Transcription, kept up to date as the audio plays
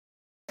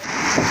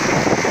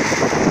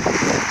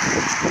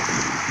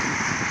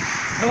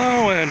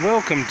Hello and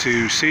welcome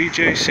to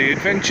CJC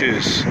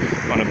Adventures.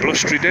 On a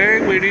blustery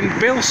day we're in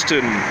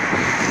Bilston,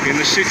 in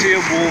the city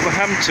of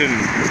Wolverhampton.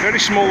 Very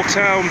small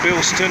town,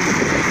 Bilston.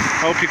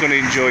 Hope you're going to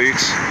enjoy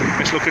it.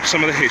 Let's look at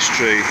some of the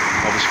history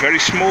of this very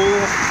small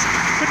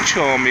but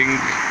charming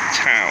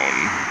town.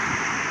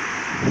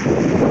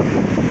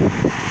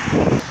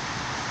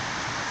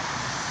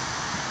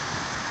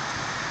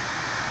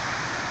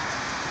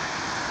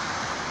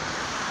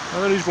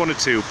 Well, there is one or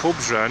two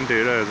pubs round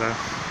here, are there?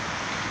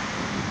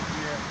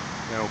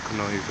 How can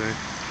I be?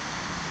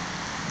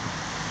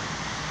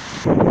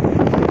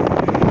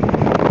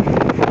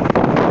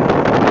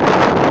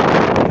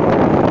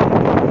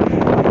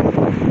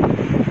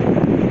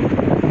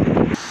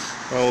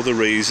 Oh, the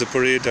wreaths are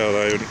pretty, don't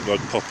they?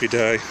 Like Poppy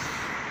Day.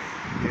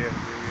 Yeah.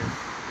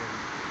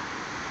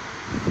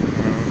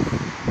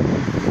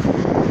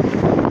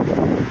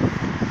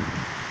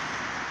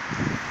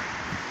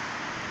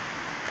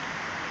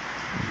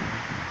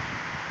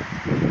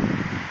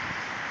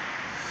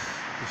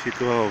 If you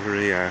go over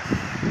here,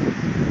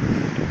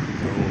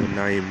 all the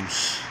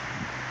names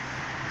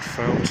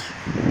found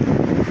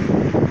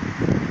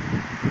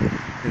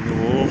in the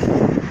wall.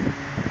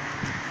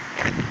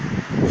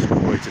 There's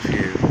quite a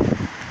few.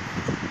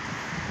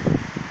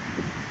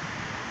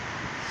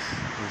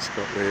 It's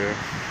got there.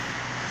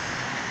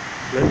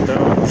 Let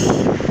those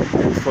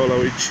who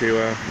follow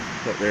Yeshua,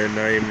 that their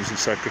names and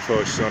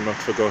sacrifices are not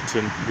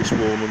forgotten. This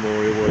war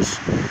memorial was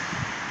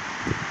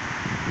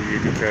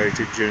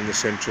dedicated during the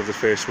centre of the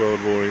First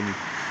World War in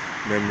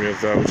memory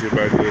of those who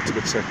made the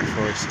ultimate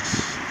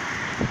sacrifices.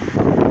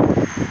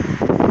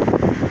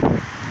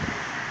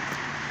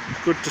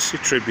 Good to see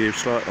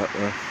tributes like that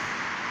though.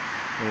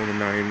 All the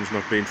names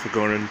not being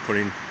forgotten, put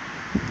in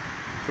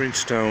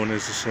stone,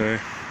 as I say.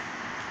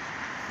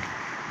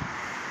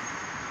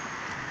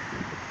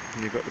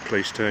 And you've got the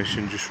police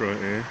station just right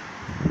here,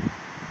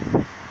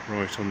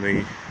 right on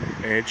the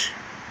edge.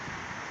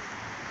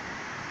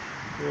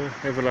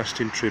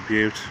 Everlasting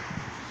tribute.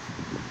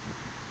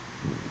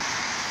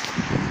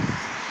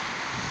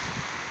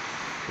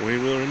 We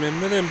will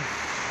remember them.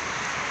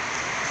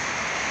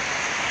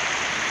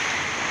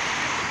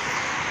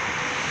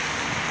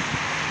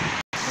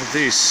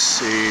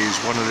 This is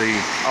one of the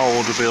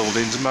older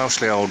buildings,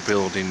 mostly old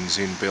buildings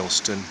in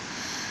Bilston.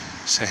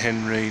 Sir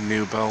Henry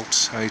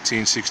Newbolt,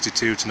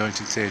 1862 to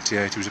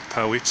 1938. He was a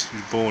poet. He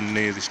was born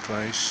near this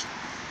place.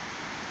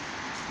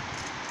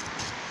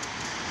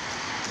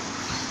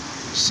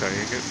 Saying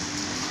it.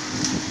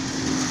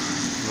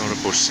 A lot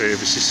of bus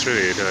services through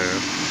here, do you?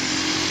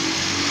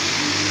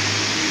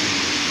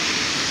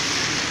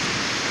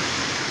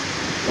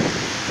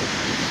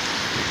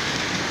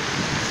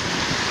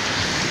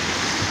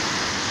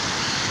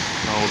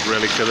 Old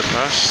relic of the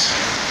past.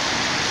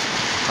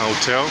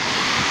 Hotel.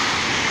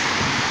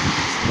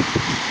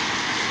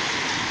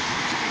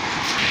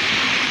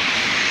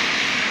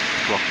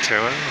 Clock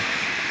tower.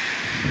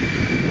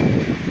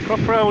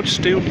 Proper old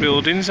steel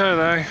buildings, are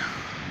they?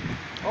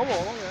 Oh, yeah,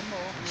 no.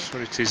 That's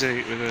what it is,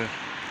 with a...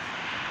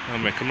 I'll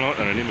make them like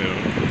that anymore.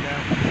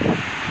 Yeah.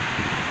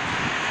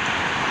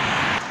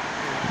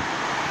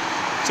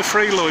 It's a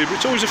free library.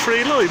 It's always a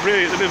free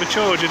library. They never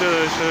charge you, do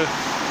they? So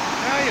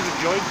You've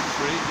enjoyed the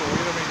free, you know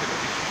what I mean?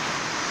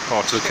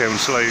 part of the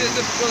council, eh?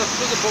 The bungalow,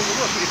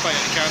 that's what you pay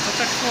at the council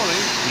tax for,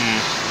 eh?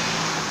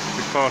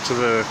 It's part of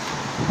the...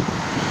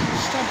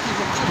 Stamping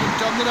up to the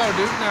done, they don't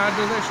do it now,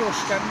 do they? It's all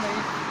scanned,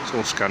 eh? It's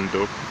all scanned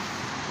up.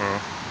 Oh.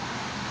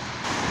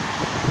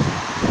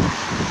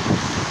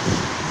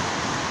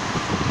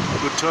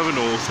 Good to have an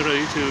author,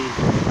 eh?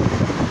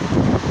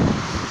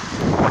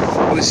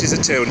 Well, this is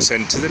the town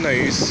centre, then,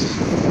 eh?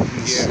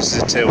 This is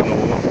the town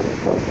hall.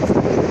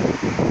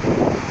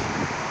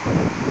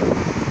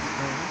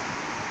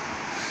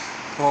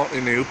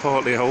 Partly new,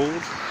 partly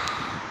old.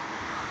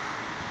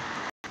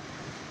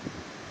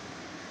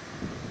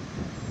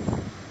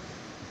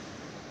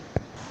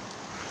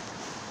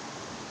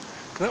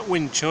 That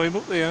wind chime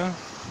up there.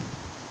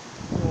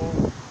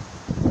 Oh.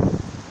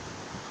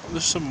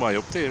 There's some way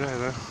up there, ain't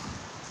there?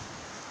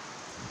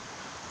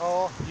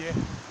 Oh, yeah.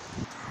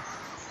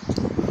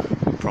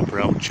 Proper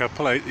old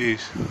chapel out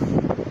these.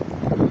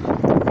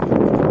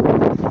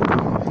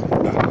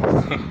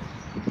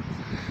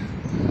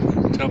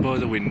 Tell by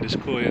the windows,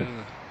 cool, yeah.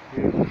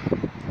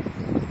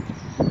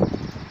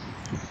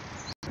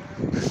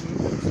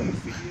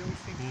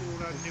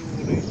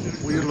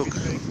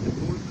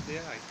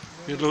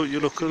 Well, you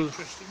look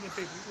interesting. If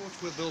people go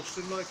to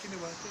Bilston, like, you know,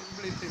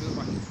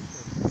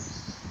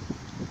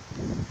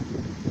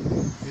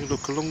 you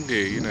look along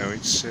here, you know,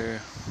 it's a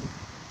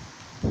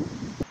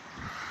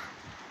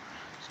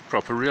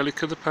proper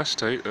relic of the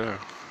past out there.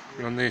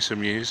 And there's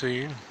some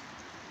museum.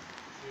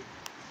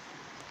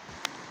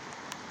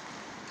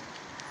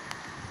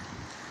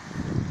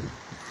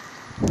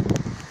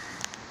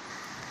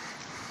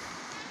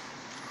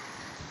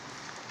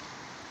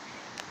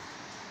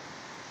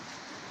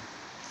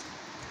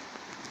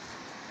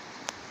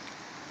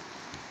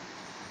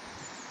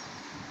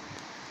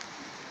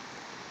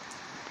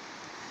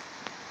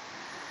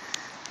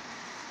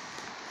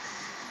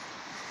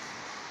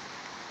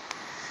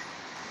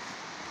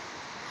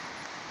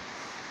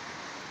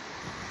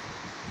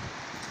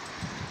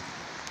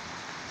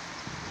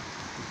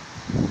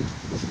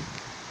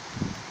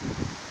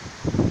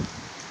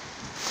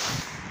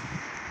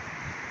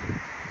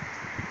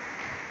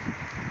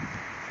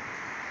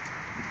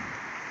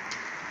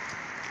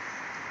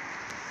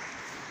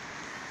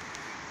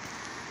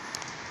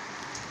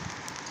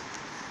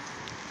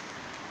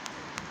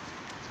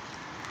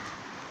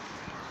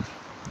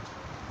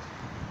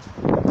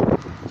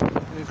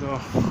 got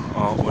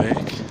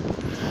artwork,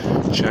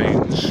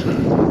 chains.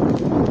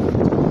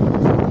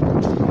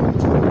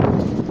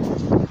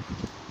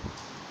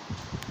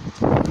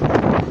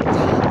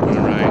 On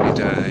a rainy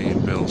day in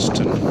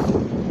Bilston,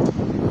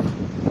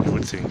 you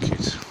would think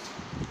it.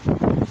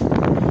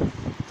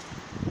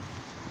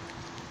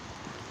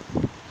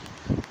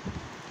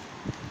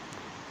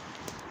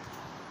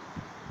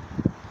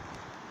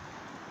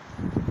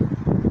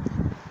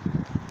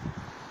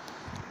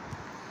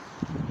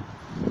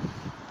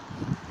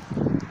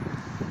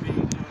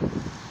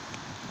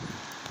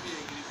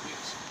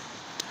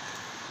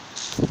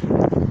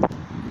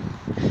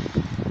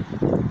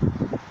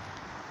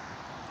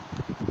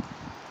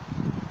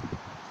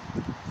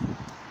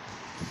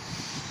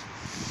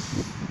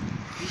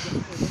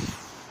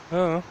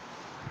 Oh.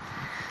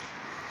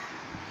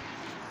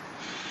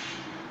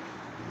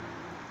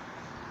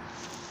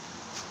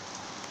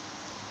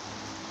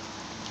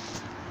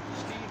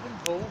 Stephen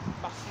Bull,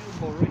 Matthew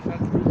Murray,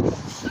 and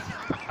Rudolph.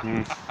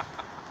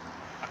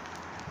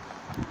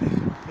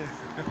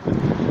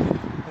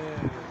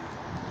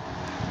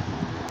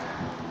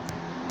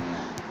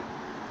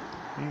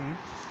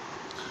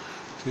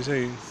 She's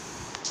saying.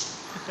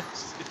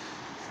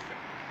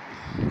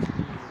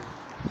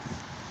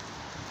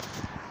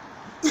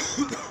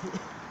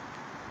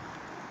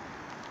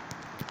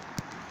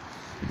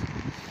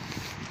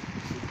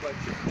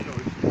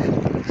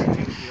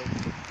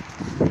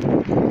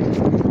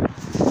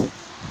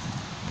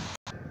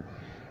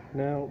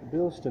 Now,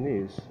 Bilston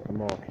is a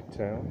market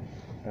town,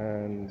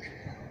 and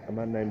a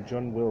man named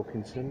John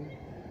Wilkinson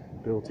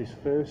built his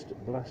first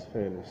blast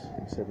furnace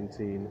in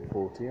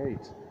 1748.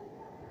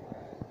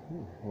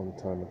 A long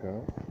time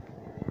ago.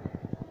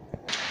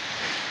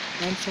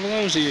 And for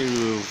those of you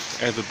who've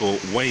ever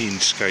bought weighing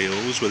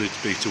scales, whether it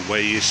be to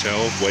weigh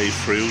yourself, weigh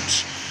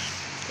fruit,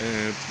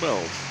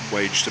 well,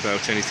 weigh just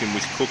about anything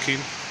with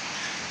cooking,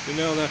 you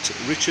know that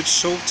Richard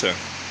Salter,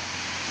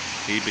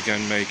 he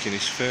began making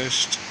his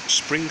first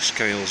spring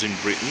scales in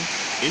Britain,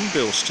 in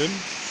Bilston,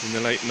 in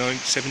the late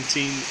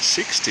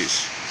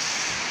 1760s.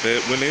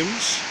 Bert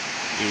Williams,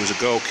 he was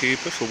a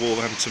goalkeeper for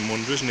Wolverhampton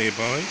Wanderers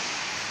nearby.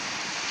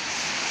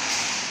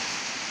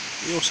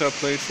 He also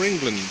played for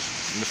England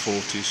in the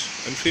 40s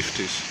and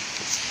 50s.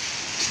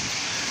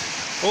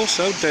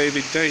 Also,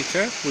 David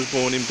Dacre was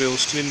born in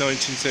Bilston in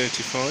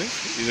 1935.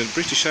 He's a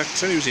British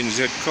actor. He was in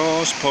Z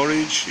Cars,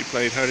 Porridge. He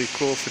played Harry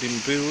Crawford in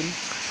Boone.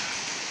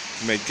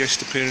 He made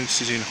guest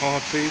appearances in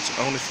Heartbeat,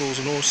 Only Fools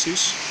and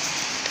Horses.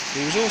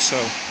 He was also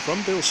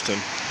from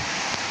Bilston.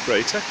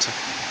 Great actor.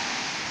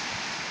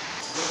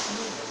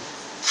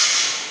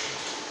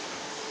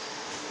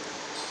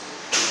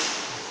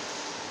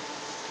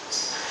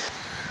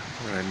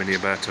 There ain't many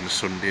about on a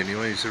Sunday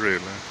anyway, is there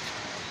really?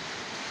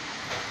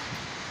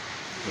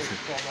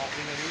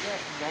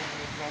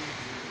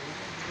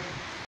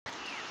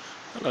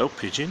 Hello,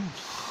 pigeon.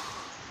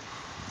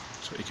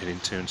 That's what you get in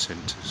town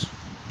centres.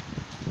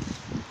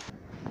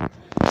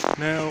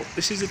 Now,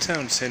 this is the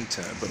town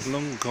centre, but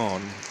long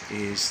gone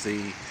is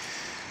the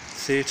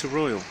Theatre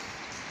Royal.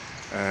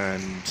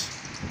 And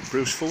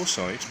Bruce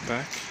Forsyth,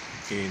 back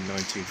in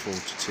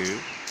 1942,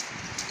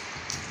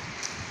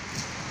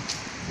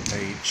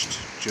 aged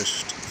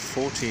just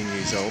 14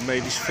 years old,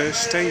 made his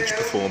first stage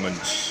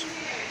performance.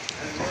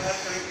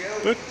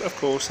 But of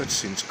course that's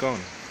since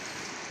gone.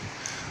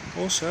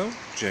 Also,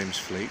 James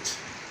Fleet,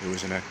 who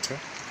was an actor,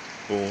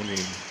 born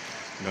in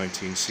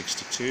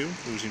 1962,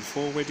 who was in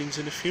 4 Weddings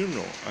and a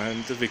Funeral,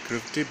 and The Vicar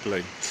of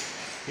Dibley.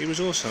 He was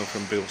also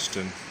from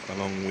Bilston,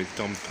 along with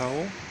Don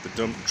Powell, the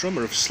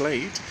drummer of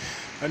Slade,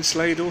 and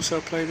Slade also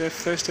played their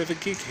first ever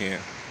gig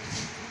here.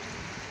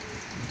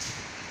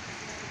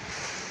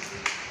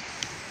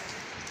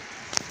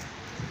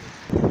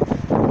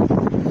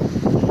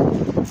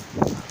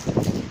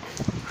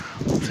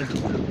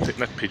 I think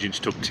that pigeon's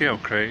took to you,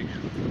 Craig.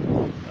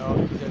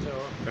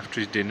 After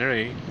his dinner,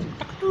 eh?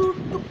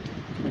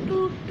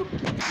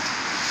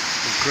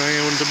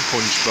 Ground and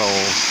punch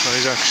bowl. That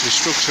is actually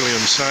structurally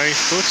unsafe,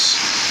 but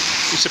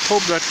it's a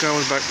pub that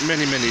goes back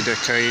many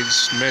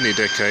decades,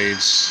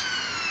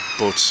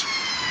 but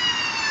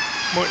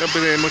might not be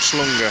there much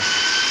longer.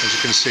 As you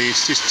can see,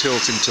 it's just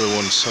tilting to the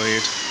one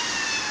side.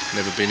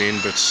 Never been in,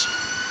 but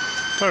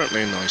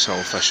apparently a nice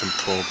old-fashioned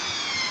pub.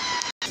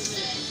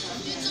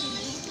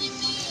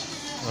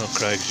 Oh,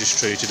 Craig just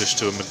treated us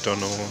to a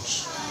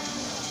McDonald's.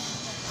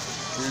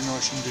 Very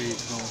nice indeed.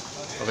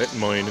 I let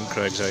mine and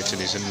Craig's eating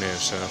his in there,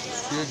 so.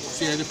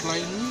 See the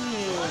plane?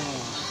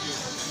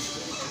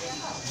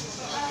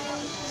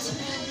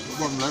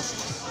 One left.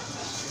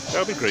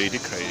 Don't be greedy,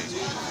 Craig.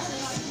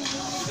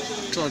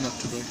 Try not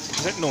to be.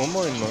 Is that not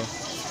mine, though?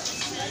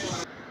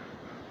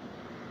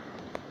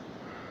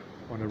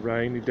 On a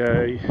rainy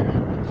day.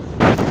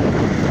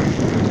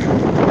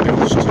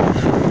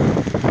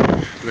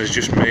 There's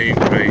just me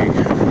and Craig.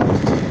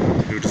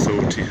 Who would have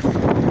thought it?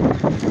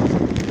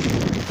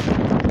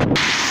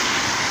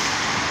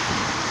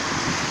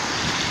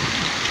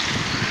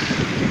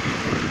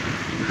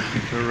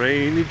 A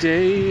rainy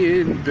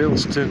day in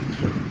Bilston.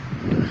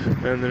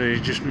 And then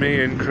it's just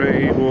me and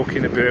Craig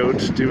walking about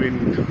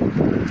doing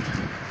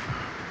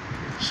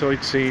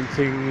sightseeing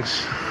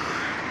things.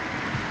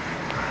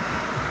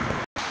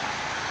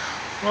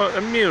 Right,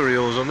 the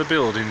murals on the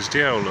buildings, do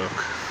you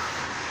look?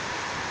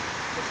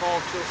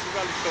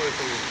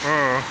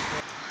 Oh,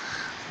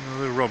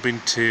 the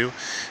Robin 2.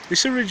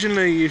 This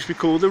originally used to be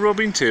called the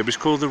Robin 2, but it's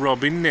called the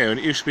Robin now, and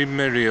it used to be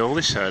Merial,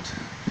 this had.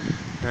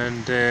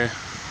 And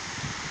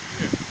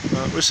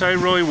we say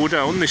Roy Wood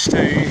owned this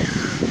too.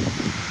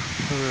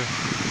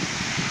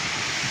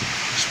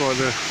 That's why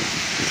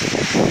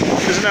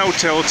there's an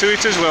hotel to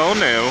it as well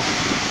now.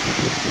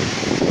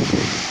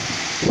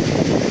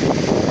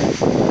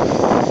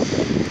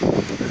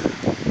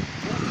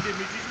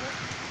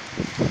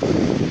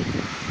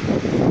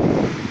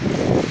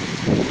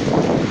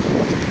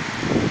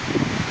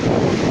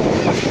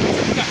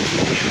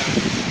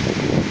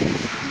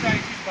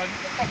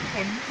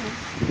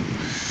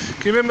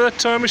 Can you remember that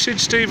time we said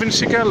Steven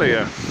Seagal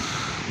here?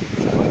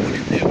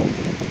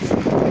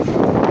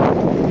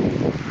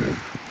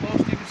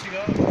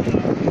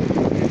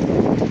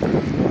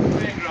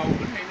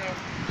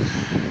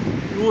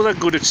 You were that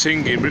good at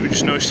singing, but it was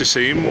just nice to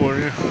see him more.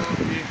 Yeah.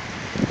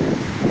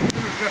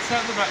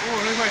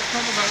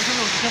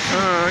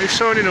 He's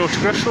signing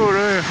autographs for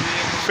a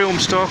film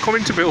star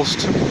coming to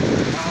Bilston.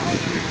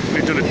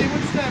 We've done it.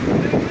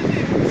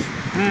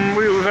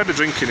 We've had a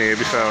drink in here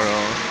before.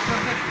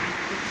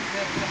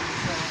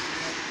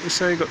 You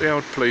say you got the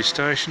old police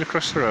station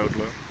across the road,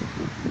 look.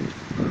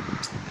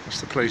 That's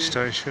the police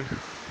station.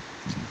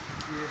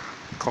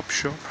 Cop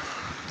shop.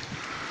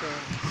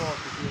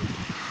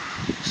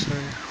 So.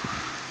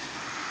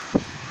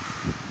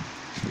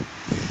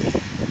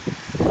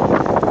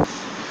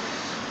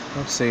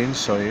 That's the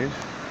inside.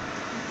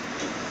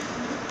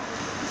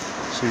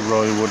 See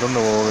Roy Wood on the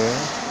wall there.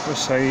 I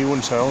say he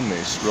once owned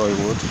this, Roy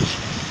Wood.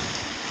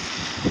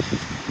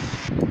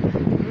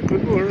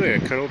 Good one there,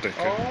 Carol Decker.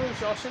 Oh,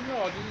 it's awesome,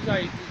 no,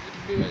 the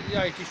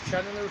 80s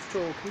channel I was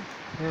talking.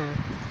 I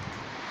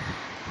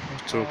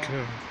was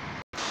talking.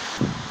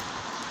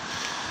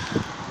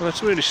 Well,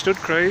 that's where he stood,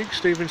 Craig,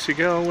 Steven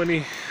Seagal, when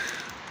he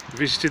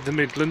visited the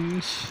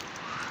Midlands.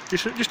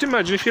 Just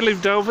imagine if you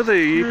lived over there,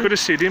 you could have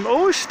seen him.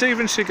 Oh, it's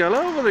Steven Seagal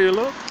over there,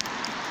 look.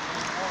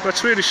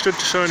 That's where he stood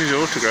to sign his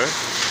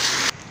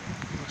autograph.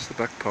 That's the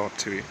back part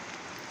to it.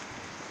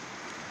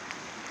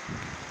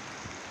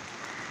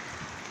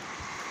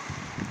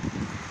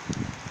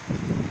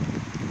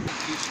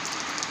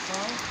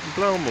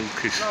 Blow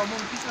monkeys. I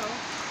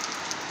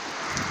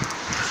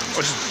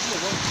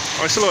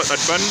used to like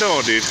that band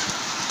I did,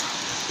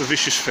 the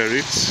Vicious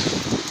Ferrets.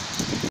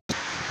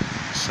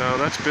 So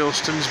that's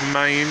Bilston's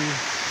main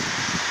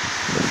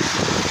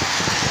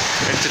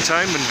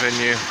entertainment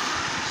venue.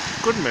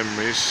 Good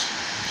memories,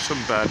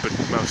 some bad but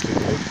mostly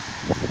good.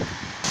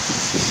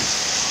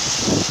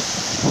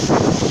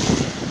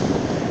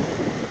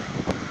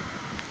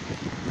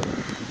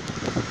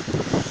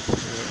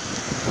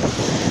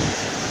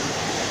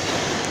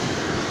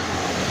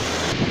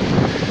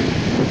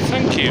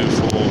 Thank you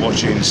for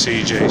watching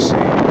CJC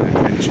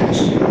Adventures.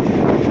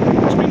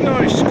 It's been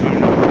nice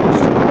coming over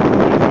this.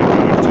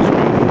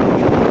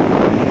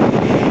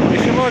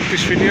 If you like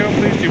this video,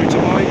 please give it a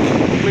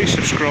like, please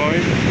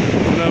subscribe.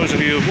 For those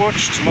of you who have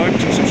watched,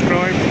 liked and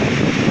subscribed,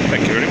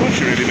 thank you very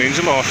much, it really means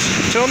a lot.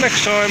 Until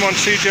next time on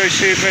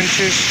CJC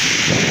Adventures,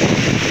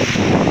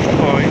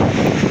 bye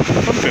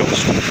from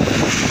Bilston.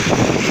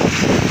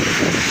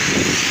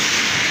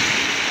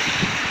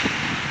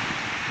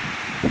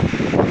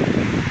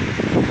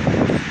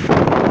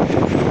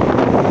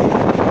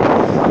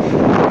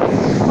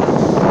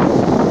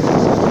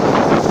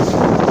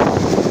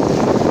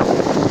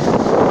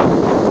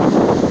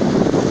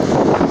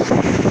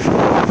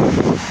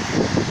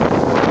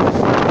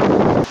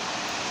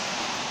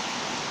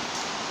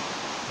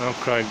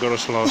 Okay, got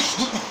us lost.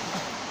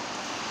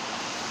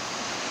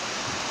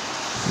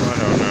 I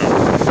don't know.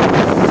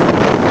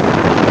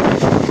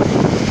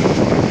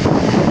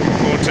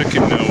 Won't take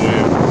him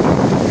nowhere.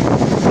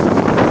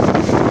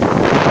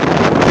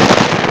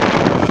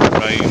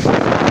 Rain.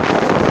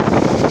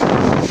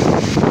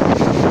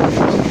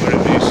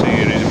 Wherever you see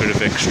it is a bit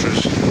of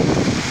extras.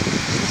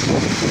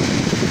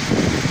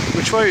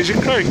 Which way is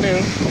it, Craig,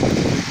 now?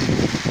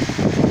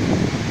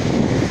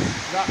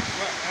 That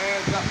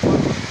one.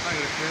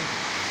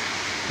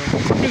 It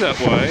could be that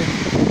way.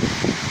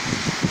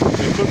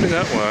 It could be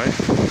that way.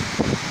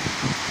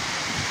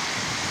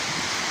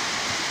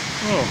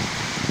 Oh.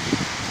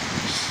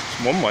 It's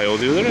one way or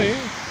the other, eh?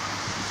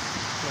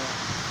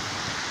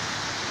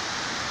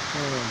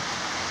 Oh.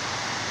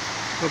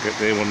 We'll get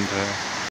there one day.